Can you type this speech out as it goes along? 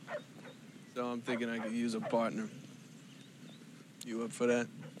So I'm thinking I could use a partner. You up for that?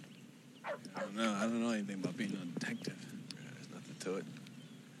 I don't know. I don't know anything about being a detective. There's nothing to it.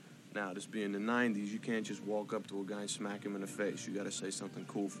 Now, this being the 90s, you can't just walk up to a guy and smack him in the face. You gotta say something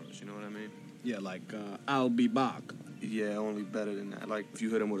cool first, you know what I mean? Yeah, like, I'll be back. Yeah, only better than that. Like, if you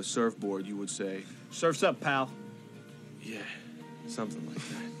hit him with a surfboard, you would say, Surf's up, pal. yeah, something like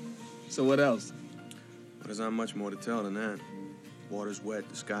that. So what else? But there's not much more to tell than that. Water's wet,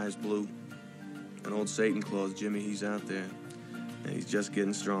 the sky's blue. An old Satan Claus, Jimmy, he's out there. And he's just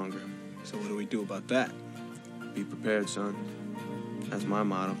getting stronger. So what do we do about that? Be prepared, son. That's my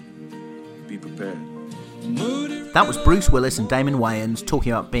motto. Be prepared. That was Bruce Willis and Damon Wayans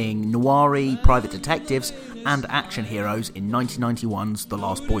talking about being noir-y private detectives and action heroes in 1991's The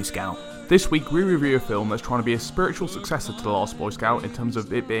Last Boy Scout. This week we review a film that's trying to be a spiritual successor to The Last Boy Scout in terms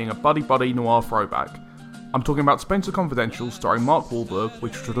of it being a buddy-buddy noir throwback. I'm talking about Spencer Confidential starring Mark Wahlberg,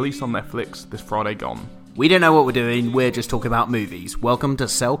 which was released on Netflix this Friday gone. We don't know what we're doing, we're just talking about movies. Welcome to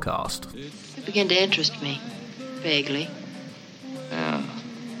Cellcast. You begin to interest me, vaguely. Yeah,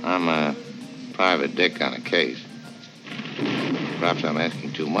 I'm a private dick on a case. Perhaps I'm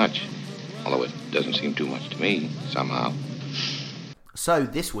asking too much, although it doesn't seem too much to me, somehow. So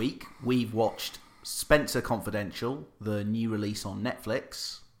this week, we've watched Spencer Confidential, the new release on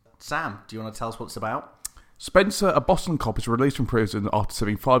Netflix. Sam, do you want to tell us what it's about? Spencer, a Boston cop, is released from prison after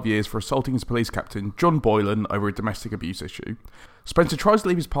serving 5 years for assaulting his police captain, John Boylan, over a domestic abuse issue. Spencer tries to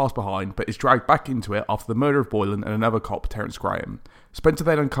leave his past behind, but is dragged back into it after the murder of Boylan and another cop, Terrence Graham. Spencer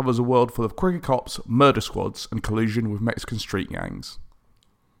then uncovers a world full of crooked cops, murder squads, and collusion with Mexican street gangs.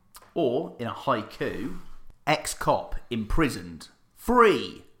 Or, in a haiku, ex-cop imprisoned,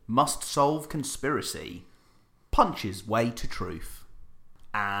 free, must solve conspiracy, punches way to truth.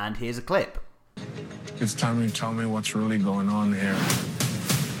 And here's a clip. It's time you tell me what's really going on here.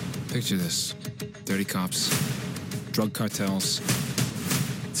 Picture this. Dirty cops, drug cartels,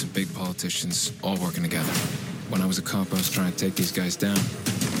 some big politicians all working together. When I was a cop, I was trying to take these guys down.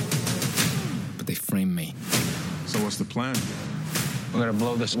 But they framed me. So what's the plan? We're gonna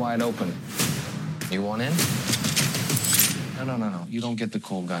blow this wide open. You want in? No. You don't get the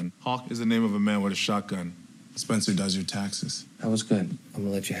cold gun. Hawk is the name of a man with a shotgun. Spencer does your taxes. That was good. I'm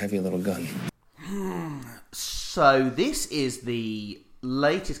gonna let you have your little gun. So this is the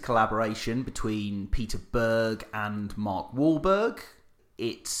latest collaboration between Peter Berg and Mark Wahlberg.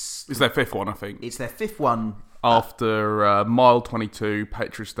 It's their fifth one, I think. It's their fifth one. After Mile 22,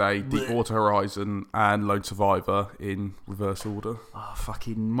 Patriots Day, Deepwater Horizon, and Lone Survivor in reverse order. Oh,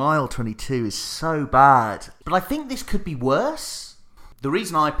 fucking Mile 22 is so bad. But I think this could be worse. The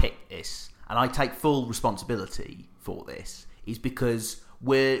reason I picked this, and I take full responsibility for this, is because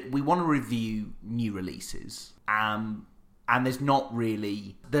we want to review new releases. And there's not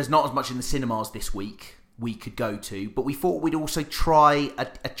as much in the cinemas this week we could go to, but we thought we'd also try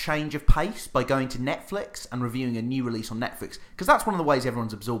a change of pace by going to Netflix and reviewing a new release on Netflix, because that's one of the ways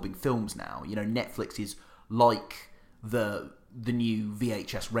everyone's absorbing films now. You know, Netflix is like the new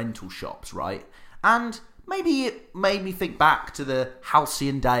VHS rental shops, right? And maybe it made me think back to the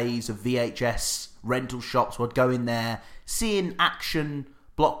halcyon days of VHS rental shops where I'd go in there, see an action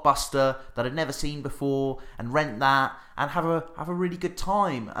blockbuster that I'd never seen before and rent that and have a really good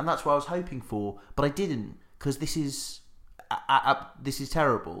time. And that's what I was hoping for, but I didn't, because this is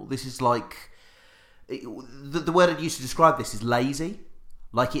terrible. This is like the word I'd use to describe this is lazy.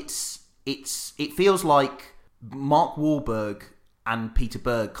 Like it feels like Mark Wahlberg and Peter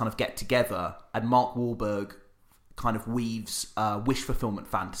Berg kind of get together, and Mark Wahlberg kind of weaves wish fulfillment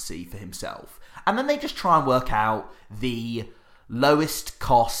fantasy for himself, and then they just try and work out the lowest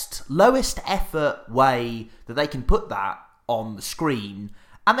cost, lowest effort way that they can put that on the screen,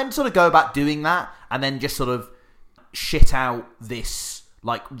 and then sort of go about doing that, and then just sort of shit out this,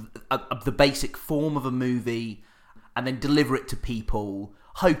 like, the basic form of a movie, and then deliver it to people,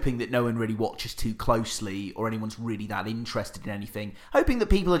 hoping that no one really watches too closely, or anyone's really that interested in anything, hoping that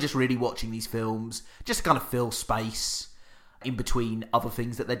people are just really watching these films, just to kind of fill space in between other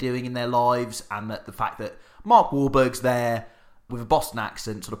things that they're doing in their lives, and that the fact that Mark Wahlberg's there with a Boston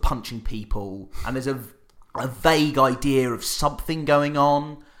accent, sort of punching people, and there's a vague idea of something going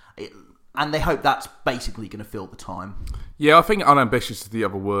on, and they hope that's basically going to fill the time. Yeah, I think unambitious is the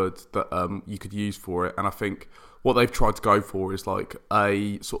other word that you could use for it, and I think what they've tried to go for is like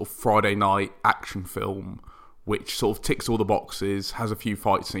a sort of Friday night action film, which sort of ticks all the boxes, has a few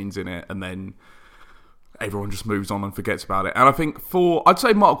fight scenes in it, and then everyone just moves on and forgets about it. And I think I'd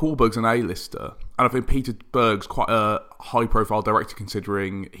say Mark Wahlberg's an A-lister, and I think Peter Berg's quite a high-profile director,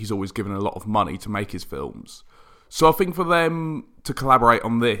 considering he's always given a lot of money to make his films. So I think for them to collaborate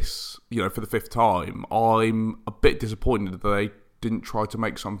on this, for the 5th time, I'm a bit disappointed that they didn't try to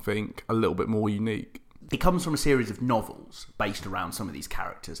make something a little bit more unique. It comes from a series of novels based around some of these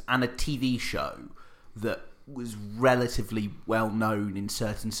characters and a TV show that was relatively well known in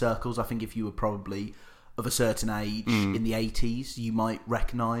certain circles. I think if you were probably of a certain age in the 80s, you might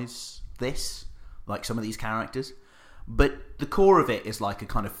recognise this, like some of these characters. But the core of it is like a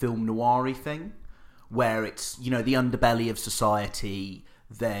kind of film noir-y thing, where it's, the underbelly of society,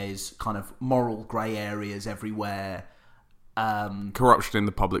 there's kind of moral grey areas everywhere. Corruption in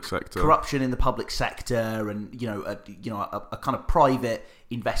the public sector, and a kind of private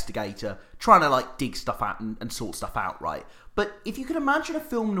investigator trying to like dig stuff out and sort stuff out, right? But if you can imagine a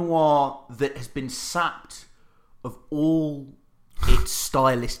film noir that has been sapped of all its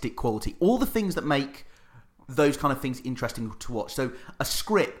stylistic quality, all the things that make those kind of things interesting to watch, so a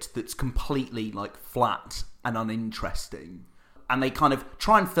script that's completely like flat and uninteresting, and they kind of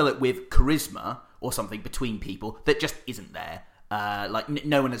try and fill it with charisma or something between people that just isn't there.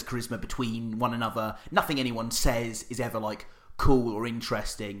 No one has charisma between one another. Nothing anyone says is ever like cool or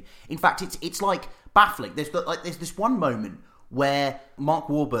interesting. In fact, it's like baffling. There's this one moment where Mark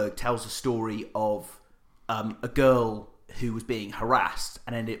Wahlberg tells a story of a girl who was being harassed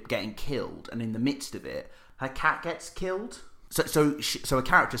and ended up getting killed, and in the midst of it, her cat gets killed. So a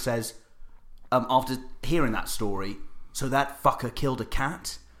character says, after hearing that story, so that fucker killed a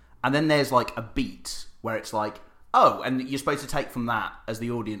cat. And then there's like a beat where it's like, oh, and you're supposed to take from that as the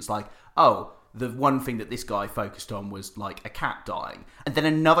audience like, oh, the one thing that this guy focused on was like a cat dying. And then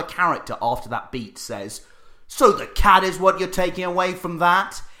another character after that beat says, so the cat is what you're taking away from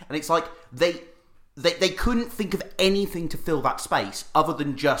that? And it's like they couldn't think of anything to fill that space other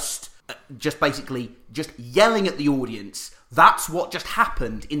than just basically just yelling at the audience. That's what just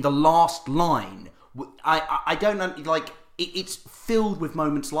happened in the last line. I don't know, like, it's filled with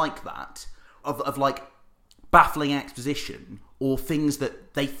moments like that of like baffling exposition or things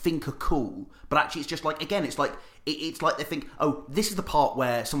that they think are cool, but actually it's just like, again, it's like they think, oh, this is the part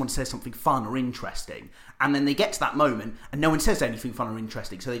where someone says something fun or interesting, and then they get to that moment and no one says anything fun or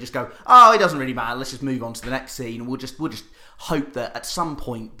interesting, so they just go, oh, it doesn't really matter, let's just move on to the next scene, and we'll just hope that at some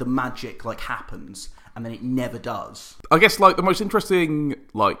point the magic like happens, and then it never does. I guess like the most interesting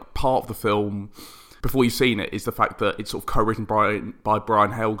like part of the film before you've seen it is the fact that it's sort of co-written by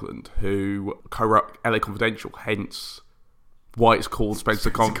Brian Helgeland, who co-wrote LA Confidential, hence why it's called Spencer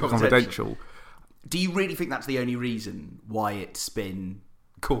Confidential. Do you really think that's the only reason why it's been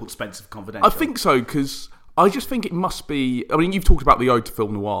called Spencer Confidential? I think so, because I just think it must be... I mean, you've talked about the ode to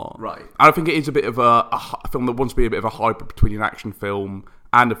film noir. Right. I think it is a bit of a film that wants to be a bit of a hybrid between an action film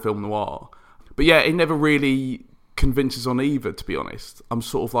and a film noir. But yeah, it never really convinces on either, to be honest. I'm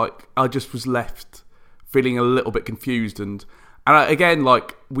sort of like... I just was left feeling a little bit confused, and again,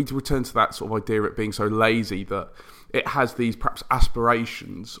 like, we return to that sort of idea of it being so lazy that it has these perhaps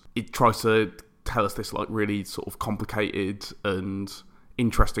aspirations. It tries to tell us this like really sort of complicated and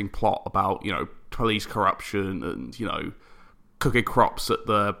interesting plot about, police corruption and, cooking crops at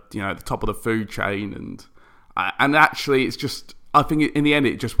the, the top of the food chain, and actually it's just, I think in the end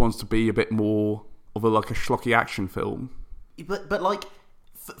it just wants to be a bit more of a schlocky action film. But like,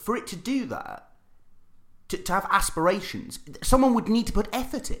 for it to do that, to have aspirations, someone would need to put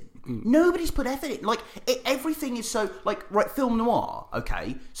effort in. Nobody's put effort in. Like, everything is so... Like, right, film noir,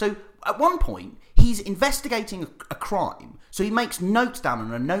 okay? So, at one point, he's investigating a crime. So, he makes notes down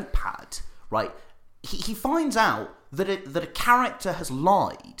on a notepad, right? He finds out that a character has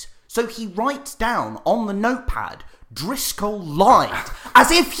lied. So, he writes down on the notepad, Driscoll lied. As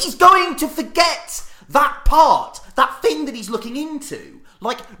if he's going to forget that part, that thing that he's looking into.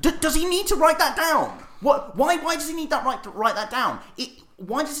 Like, does he need to write that down? What? Why does he need that write that down?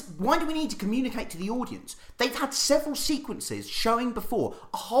 Why do we need to communicate to the audience? They've had several sequences showing before.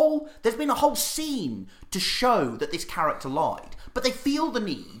 There's been a whole scene to show that this character lied. But they feel the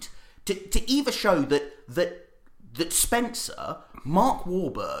need to either show that Spencer, Mark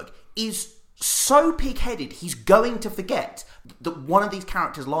Wahlberg, is so pig-headed he's going to forget that one of these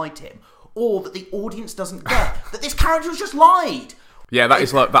characters lied to him, or that the audience doesn't get that this character has just lied. Yeah, that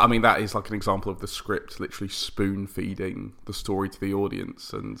is like that. I mean, that is like an example of the script literally spoon feeding the story to the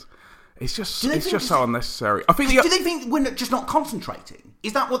audience, and it's just so unnecessary. I think. Do they think we're just not concentrating?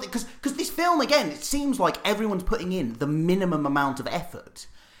 Is that what? Because this film, again, it seems like everyone's putting in the minimum amount of effort.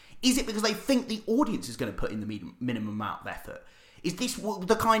 Is it because they think the audience is going to put in the minimum amount of effort? Is this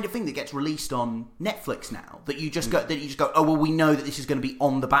the kind of thing that gets released on Netflix now? That you just go, oh well, we know that this is going to be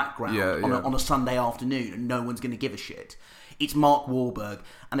on the background on a Sunday afternoon, and no one's going to give a shit. It's Mark Wahlberg,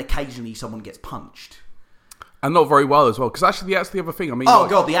 and occasionally someone gets punched. And not very well as well, because actually that's the other thing. I mean, oh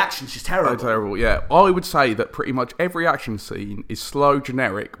god, the action's just terrible. Terrible, yeah. I would say that pretty much every action scene is slow,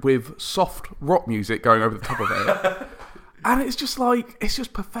 generic, with soft rock music going over the top of it. And it's just like, it's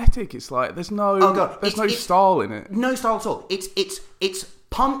just pathetic. It's like, there's no style in it. No style at all. It's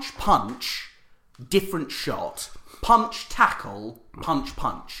punch, different shot, punch, tackle,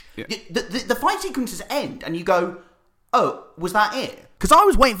 punch. Yeah. The fight sequences end, and you go, oh, was that it? Because I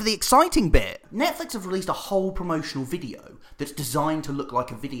was waiting for the exciting bit. Netflix have released a whole promotional video that's designed to look like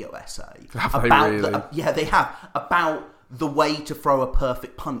a video essay. Have they really? Yeah, they have. About the way to throw a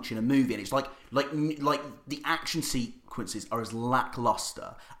perfect punch in a movie. And it's like the action sequences are as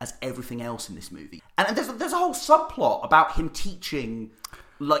lackluster as everything else in this movie. And there's a whole subplot about him teaching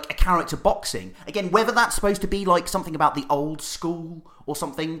like a character boxing. Again, whether that's supposed to be like something about the old school or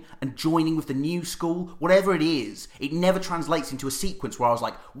something and joining with the new school, whatever it is, it never translates into a sequence where I was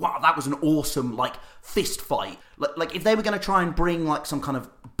like, wow, that was an awesome like fist fight. Like if they were going to try and bring like some kind of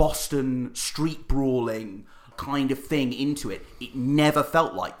Boston street brawling kind of thing into it, it never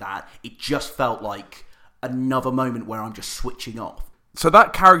felt like that. It just felt like another moment where I'm just switching off. So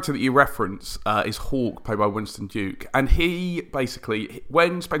that character that you reference is Hawk, played by Winston Duke, and he basically,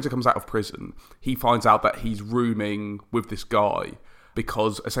 when Spencer comes out of prison, he finds out that he's rooming with this guy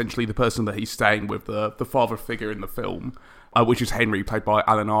because essentially the person that he's staying with, the father figure in the film, which is Henry, played by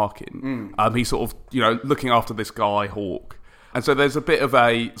Alan Arkin, he's sort of, looking after this guy, Hawk. And so there's a bit of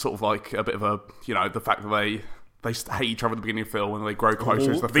a, sort of like, a bit of a, the fact that they hate each other at the beginning of the film and they grow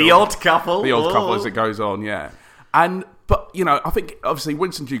closer as the film. The odd couple. The odd couple as it goes on, yeah. But, I think, obviously,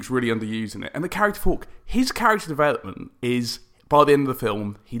 Winston Duke's really underusing it. And the character of Hawk, his character development is, by the end of the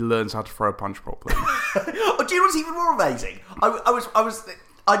film, he learns how to throw a punch properly. Do you know what's even more amazing?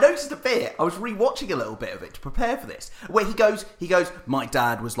 I noticed a bit, I was rewatching a little bit of it to prepare for this, where he goes, my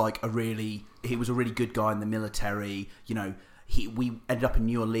dad was like he was a really good guy in the military, we ended up in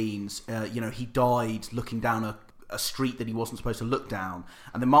New Orleans, he died looking down a street that he wasn't supposed to look down.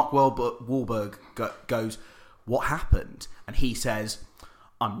 And then Mark Wahlberg goes, what happened? And he says,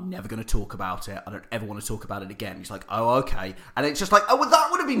 I'm never going to talk about it. I don't ever want to talk about it again. He's like, oh, okay. And it's just like, oh, well, that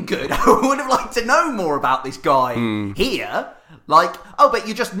would have been good. I would have liked to know more about this guy here. Like, oh, but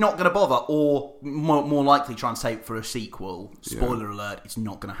you're just not going to bother. Or more likely try and save it for a sequel. Spoiler alert, it's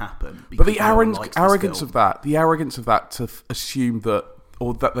not going to happen. But the arrogance of that to assume that,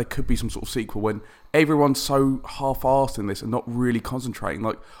 or that there could be some sort of sequel when everyone's so half-arsed in this and not really concentrating.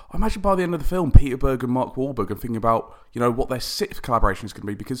 Like, I imagine by the end of the film, Peter Berg and Mark Wahlberg are thinking about, what their sixth collaboration is going to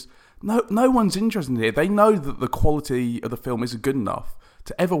be, because no one's interested in it. They know that the quality of the film isn't good enough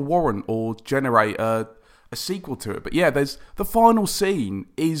to ever warrant or generate a sequel to it. But yeah, there's the final scene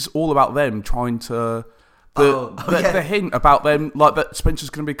is all about them trying to the hint about them, like that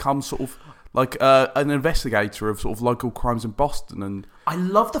Spencer's going to become sort of like an investigator of sort of local crimes in Boston. And I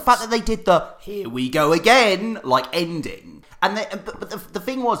love the fact that they did the "here we go again" like ending. And but the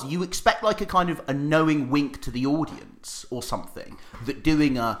thing was, you expect like a kind of a knowing wink to the audience or something, that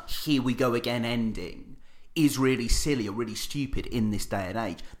doing a "here we go again" ending is really silly or really stupid in this day and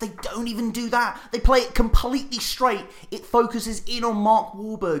age. They don't even do that. They play it completely straight. It focuses in on Mark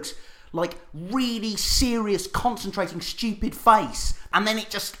Wahlberg's like really serious, concentrating, stupid face, and then it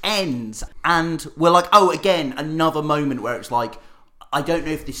just ends. And we're like, oh, again, another moment where it's like, I don't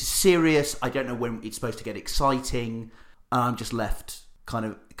know if this is serious. I don't know when it's supposed to get exciting. And I'm just left kind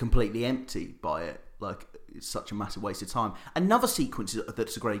of completely empty by it. Like, it's such a massive waste of time. Another sequence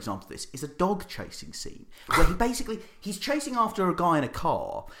that's a great example of this is a dog chasing scene where he's chasing after a guy in a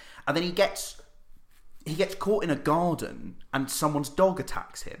car, and then he gets caught in a garden and someone's dog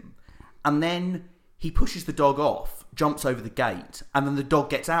attacks him. And then he pushes the dog off, jumps over the gate, and then the dog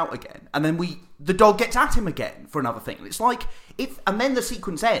gets out again. And then the dog gets at him again for another thing. And it's like, and then the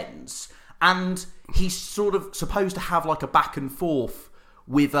sequence ends, and he's sort of supposed to have like a back and forth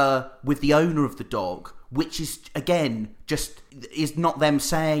with the owner of the dog, which is, again, just is not them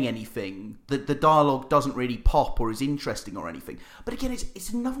saying anything. The dialogue doesn't really pop or is interesting or anything. But again, it's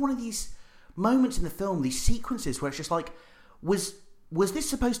another one of these moments in the film, these sequences where it's just like, was this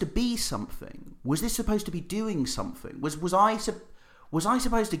supposed to be something? Was this supposed to be doing something? Was I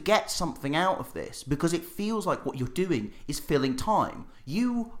supposed to get something out of this? Because it feels like what you're doing is filling time.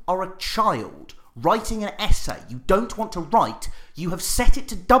 You are a child writing an essay you don't want to write. You have set it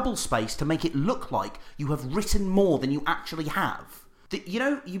to double space to make it look like you have written more than you actually have.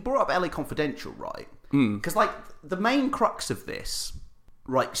 You brought up LA Confidential, right? Because like the main crux of this,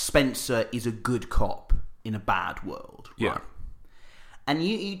 right? Spencer is a good cop in a bad world. Right? Yeah. And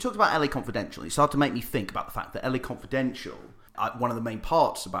you talked about LA Confidential. It started to make me think about the fact that LA Confidential, one of the main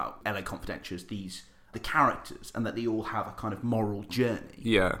parts about LA Confidential is these the characters and that they all have a kind of moral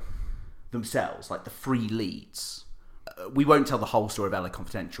journey themselves, like the three leads. We won't tell the whole story of LA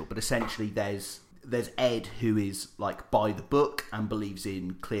Confidential, but essentially there's Ed, who is like by the book and believes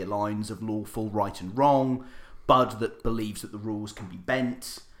in clear lines of lawful right and wrong. Bud, that believes that the rules can be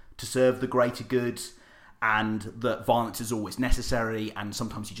bent to serve the greater good, and that violence is always necessary, and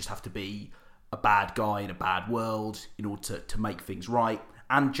sometimes you just have to be a bad guy in a bad world in order to make things right.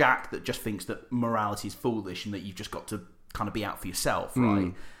 And Jack, that just thinks that morality is foolish and that you've just got to kind of be out for yourself,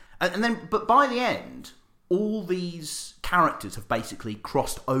 right? And then, but by the end, all these characters have basically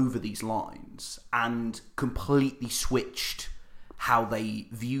crossed over these lines and completely switched how they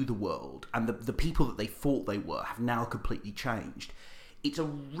view the world, and the people that they thought they were have now completely changed. It's a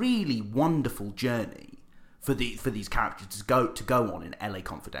really wonderful journey for these characters to go on in LA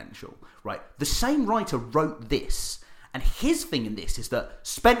Confidential, right? The same writer wrote this, and his thing in this is that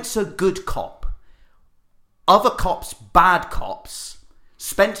Spencer, good cop, other cops, bad cops,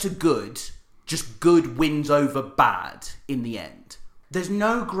 Spencer good, just good wins over bad in the end. There's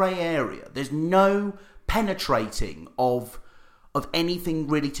no grey area. There's no penetrating of anything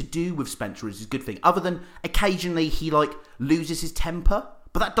really to do with Spencer as his good thing, other than occasionally he like loses his temper,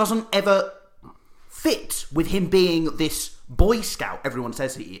 but that doesn't ever fit with him being this Boy Scout everyone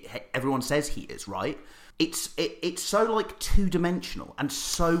says he is, right? It's so like two-dimensional and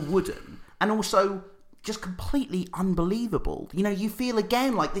so wooden, and also just completely unbelievable. You know, you feel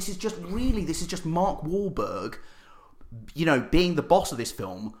again like this is just Mark Wahlberg, you know, being the boss of this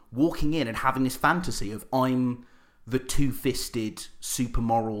film, walking in and having this fantasy of I'm the two-fisted, super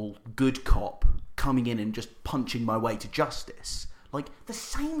moral good cop coming in and just punching my way to justice. Like, the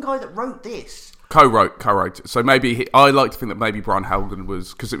same guy that wrote this. Co-wrote. So maybe I like to think that maybe Brian Helgen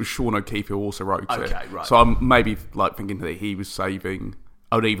was, because it was Sean O'Keefe who also wrote it. Okay, right. So I'm maybe like thinking that he was saving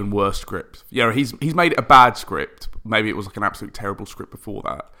an even worse script. You know, he's made a bad script. Maybe it was like an absolute terrible script before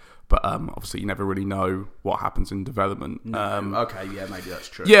that. But obviously you never really know what happens in development. Okay, yeah, maybe that's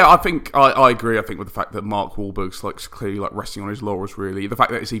true. Yeah, I think I agree. I think with the fact that Mark Wahlberg's like clearly like resting on his laurels. Really, the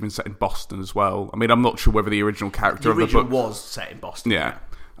fact that it's even set in Boston as well. I mean, I'm not sure whether the original character of the book was set in Boston. Yeah.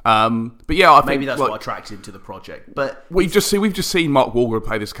 But yeah, I think maybe that's like, what attracted him to the project. But we've just seen Mark Wahlberg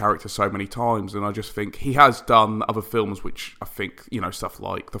play this character so many times, and I just think he has done other films which I think, you know, stuff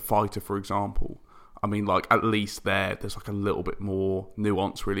like The Fighter, for example. I mean, like, at least there's like a little bit more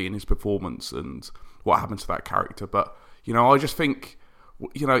nuance really in his performance and what happened to that character. But, you know, I just think,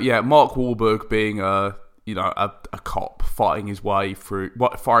 you know, yeah, Mark Wahlberg being a cop fighting his way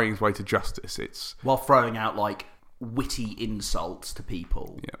to justice, it's while throwing out like witty insults to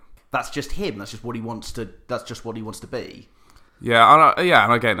people. Yeah. That's just him. That's just what he wants to be. Yeah,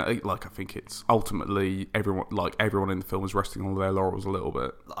 and again, like I think it's ultimately everyone in the film is resting on their laurels a little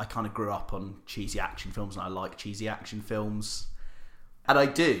bit. I kind of grew up on cheesy action films, and I like cheesy action films, and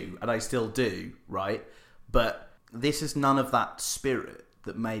I still do, right? But this is none of that spirit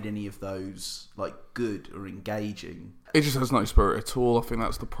that made any of those like good or engaging. It just has no spirit at all. I think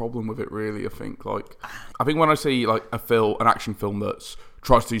that's the problem with it, really. I think when I see like an action film that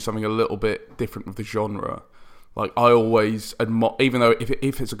tries to do something a little bit different with the genre, like I always admire, even though if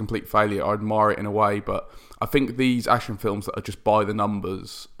it's a complete failure, I admire it in a way. But I think these action films that are just by the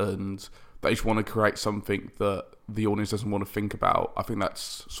numbers and they just want to create something that the audience doesn't want to think about, I think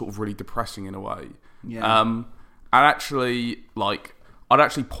that's sort of really depressing in a way. Yeah. And actually, like, I'd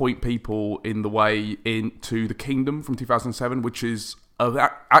actually point people in the way into The Kingdom from 2007, which is an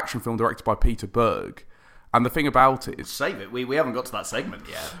action film directed by Peter Berg. And the thing about it is... Save it. We haven't got to that segment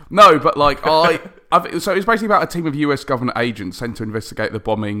yet. No, but like, so it's basically about a team of US government agents sent to investigate the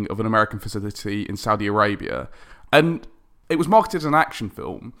bombing of an American facility in Saudi Arabia. And it was marketed as an action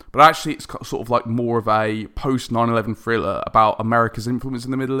film, but actually it's sort of like more of a post-9/11 thriller about America's influence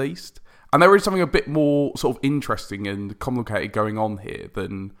in the Middle East. And there is something a bit more sort of interesting and complicated going on here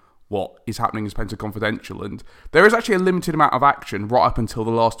than what is happening in Spencer Confidential. And there is actually a limited amount of action right up until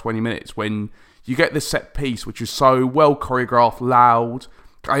the last 20 minutes when you get this set piece, which is so well choreographed, loud,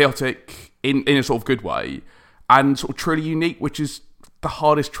 chaotic, in a sort of good way, and sort of truly unique, which is the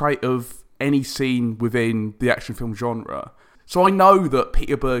hardest trait of any scene within the action film genre. So I know that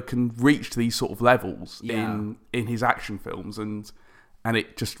Peter Berg can reach to these sort of levels in his action films, and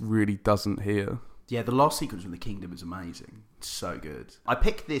it just really doesn't here. Yeah, the last sequence from The Kingdom is amazing. It's so good. I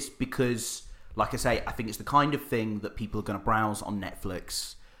picked this because, like I say, I think it's the kind of thing that people are going to browse on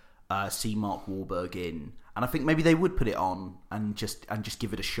Netflix, see Mark Wahlberg in, and I think maybe they would put it on and just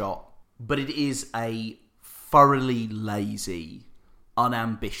give it a shot. But it is a thoroughly lazy,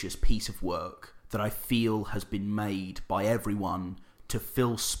 unambitious piece of work that I feel has been made by everyone to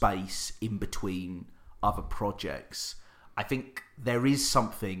fill space in between other projects, I think there is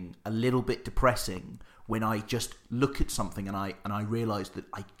something a little bit depressing when I just look at something and I realise that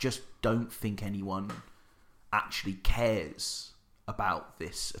I just don't think anyone actually cares about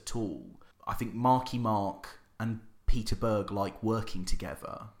this at all. I think Marky Mark and Peter Berg like working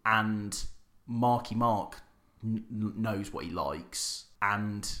together, and Marky Mark knows what he likes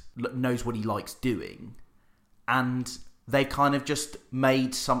and knows what he likes doing, and they kind of just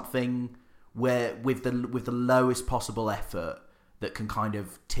made something where with the lowest possible effort that can kind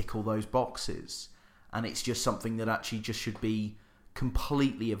of tick all those boxes, and it's just something that actually just should be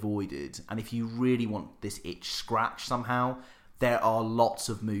completely avoided. And if you really want this itch scratched somehow, there are lots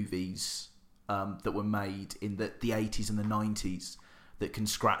of movies that were made in the 80s and the 90s that can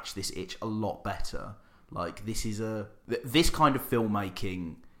scratch this itch a lot better. Like, this kind of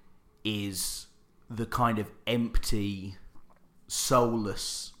filmmaking is the kind of empty,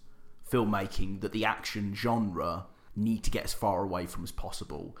 soulless filmmaking that the action genre need to get as far away from as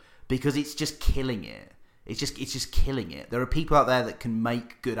possible, because it's just killing it. It's just killing it. There are people out there that can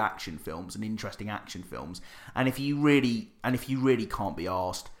make good action films and interesting action films, and if you really can't be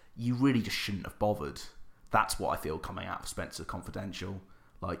arsed, you really just shouldn't have bothered. That's what I feel coming out of Spencer Confidential.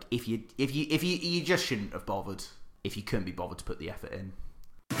 Like, if you just shouldn't have bothered if you couldn't be bothered to put the effort in.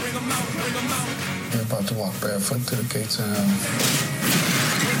 Bring 'em out, bring 'em out. We're about to walk barefoot to the gates of hell.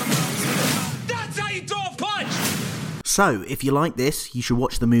 That's how you throw a punch! So, if you like this, you should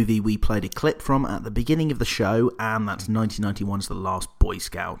watch the movie we played a clip from at the beginning of the show, and that's 1991's The Last Boy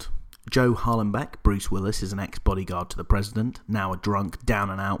Scout. Joe Harlenbeck, Bruce Willis, is an ex-bodyguard to the president, now a drunk,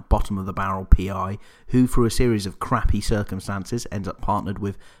 down-and-out, bottom-of-the-barrel PI, who, through a series of crappy circumstances, ends up partnered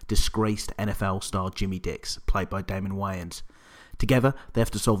with disgraced NFL star Jimmy Dix, played by Damon Wayans. Together, they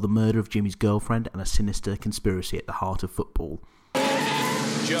have to solve the murder of Jimmy's girlfriend and a sinister conspiracy at the heart of football.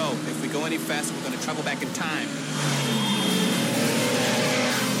 Joe, if we go any faster, we're going to travel back in time.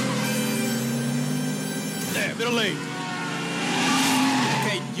 There, middle lane.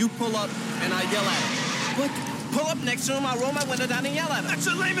 Okay, you pull up and I yell at him. What? Pull up next to him, I'll roll my window down and yell at him. That's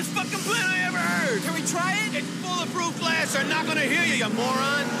the lamest fucking plan I ever heard. Can we try it? It's bulletproof glass. They're not going to hear you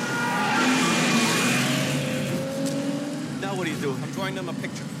moron. Now what are you doing? I'm drawing them a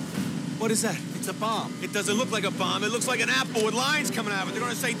picture. What is that? It's a bomb. It doesn't look like a bomb. It looks like an apple with lines coming out of it. They're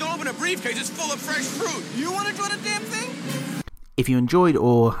going to say, don't open a briefcase. It's full of fresh fruit. You want to draw the damn thing? If you enjoyed,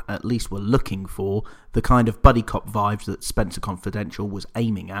 or at least were looking for, the kind of buddy cop vibes that Spencer Confidential was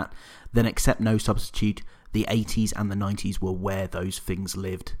aiming at, then accept no substitute, the 80s and the 90s were where those things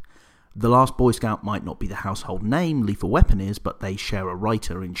lived. The Last Boy Scout might not be the household name Lethal Weapon is, but they share a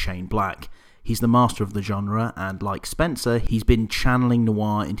writer in Shane Black. He's the master of the genre, and like Spencer, he's been channeling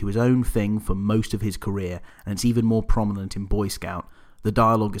noir into his own thing for most of his career, and it's even more prominent in Boy Scout. The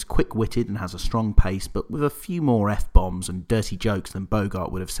dialogue is quick-witted and has a strong pace, but with a few more F-bombs and dirty jokes than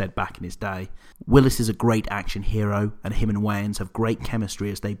Bogart would have said back in his day. Willis is a great action hero, and him and Wayans have great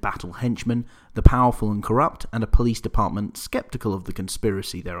chemistry as they battle henchmen, the powerful and corrupt, and a police department sceptical of the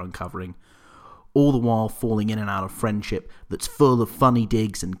conspiracy they're uncovering. All the while falling in and out of friendship that's full of funny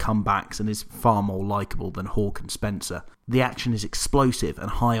digs and comebacks and is far more likeable than Hawk and Spencer. The action is explosive and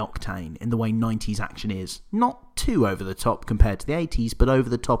high octane in the way 90s action is. Not too over the top compared to the 80s, but over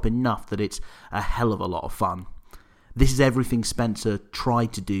the top enough that it's a hell of a lot of fun. This is everything Spencer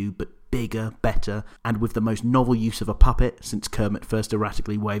tried to do, but bigger, better, and with the most novel use of a puppet since Kermit first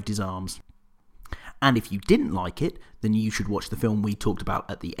erratically waved his arms. And if you didn't like it, then you should watch the film we talked about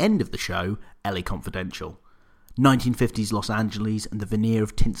at the end of the show, LA Confidential. 1950s Los Angeles and the veneer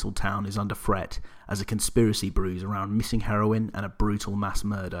of Tinseltown is under threat as a conspiracy brews around missing heroin and a brutal mass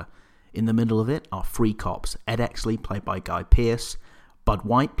murder. In the middle of it are three cops, Ed Exley, played by Guy Pearce, Bud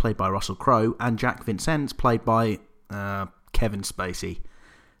White, played by Russell Crowe, and Jack Vincennes, played by Kevin Spacey.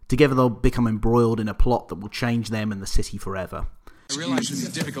 Together they'll become embroiled in a plot that will change them and the city forever. I realize this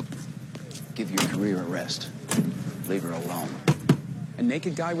is difficult. Give your career a rest. Leave her alone. A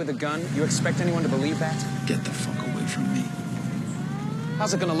naked guy with a gun? You expect anyone to believe that? Get the fuck away from me.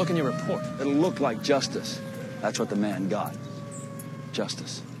 How's it gonna look in your report? It'll look like justice. That's what the man got.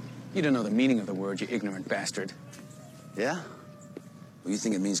 Justice. You don't know the meaning of the word, you ignorant bastard. Yeah? Well, you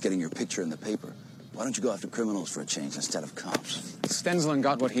think it means getting your picture in the paper. Why don't you go after criminals for a change instead of cops? Stensland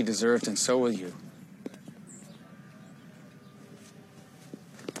got what he deserved, and so will you.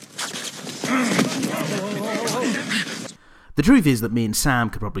 The truth is that me and Sam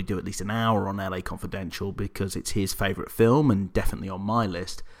could probably do at least an hour on LA Confidential because it's his favourite film and definitely on my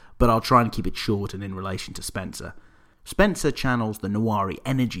list, but I'll try and keep it short and in relation to Spencer. Spencer channels the noir-y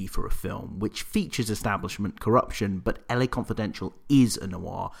energy for a film, which features establishment corruption, but LA Confidential is a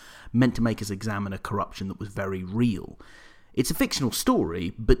noir, meant to make us examine a corruption that was very real. It's a fictional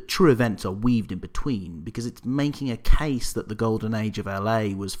story, but true events are weaved in between, because it's making a case that the golden age of LA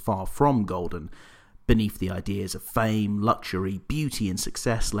was far from golden. Beneath the ideas of fame, luxury, beauty and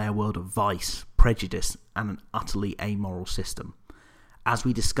success lay a world of vice, prejudice, and an utterly amoral system. As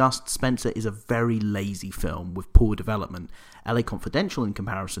we discussed, Spencer is a very lazy film with poor development. LA Confidential, in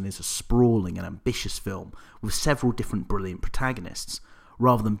comparison, is a sprawling and ambitious film with several different brilliant protagonists.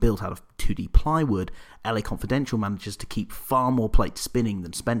 Rather than built out of 2D plywood, LA Confidential manages to keep far more plates spinning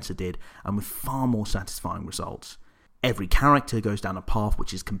than Spencer did, and with far more satisfying results. Every character goes down a path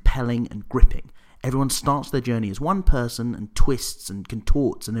which is compelling and gripping. Everyone starts their journey as one person and twists and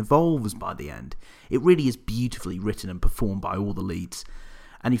contorts and evolves by the end. It really is beautifully written and performed by all the leads.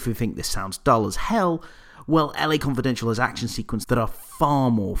 And if you think this sounds dull as hell, well, LA Confidential has action sequences that are far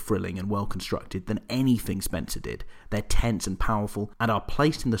more thrilling and well constructed than anything Spencer did. They're tense and powerful and are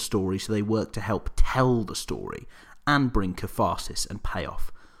placed in the story so they work to help tell the story and bring catharsis and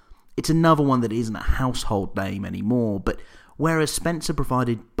payoff. It's another one that isn't a household name anymore, but whereas Spencer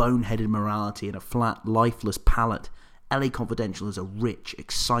provided boneheaded morality and a flat, lifeless palette, LA Confidential is a rich,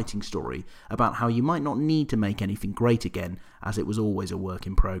 exciting story about how you might not need to make anything great again, as it was always a work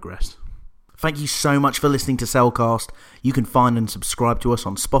in progress. Thank you so much for listening to Cellcast. You can find and subscribe to us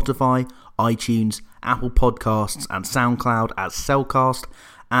on Spotify, iTunes, Apple Podcasts and SoundCloud as Cellcast,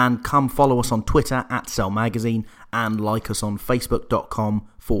 and come follow us on Twitter @CellMagazine and like us on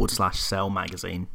Facebook.com/CellMagazine.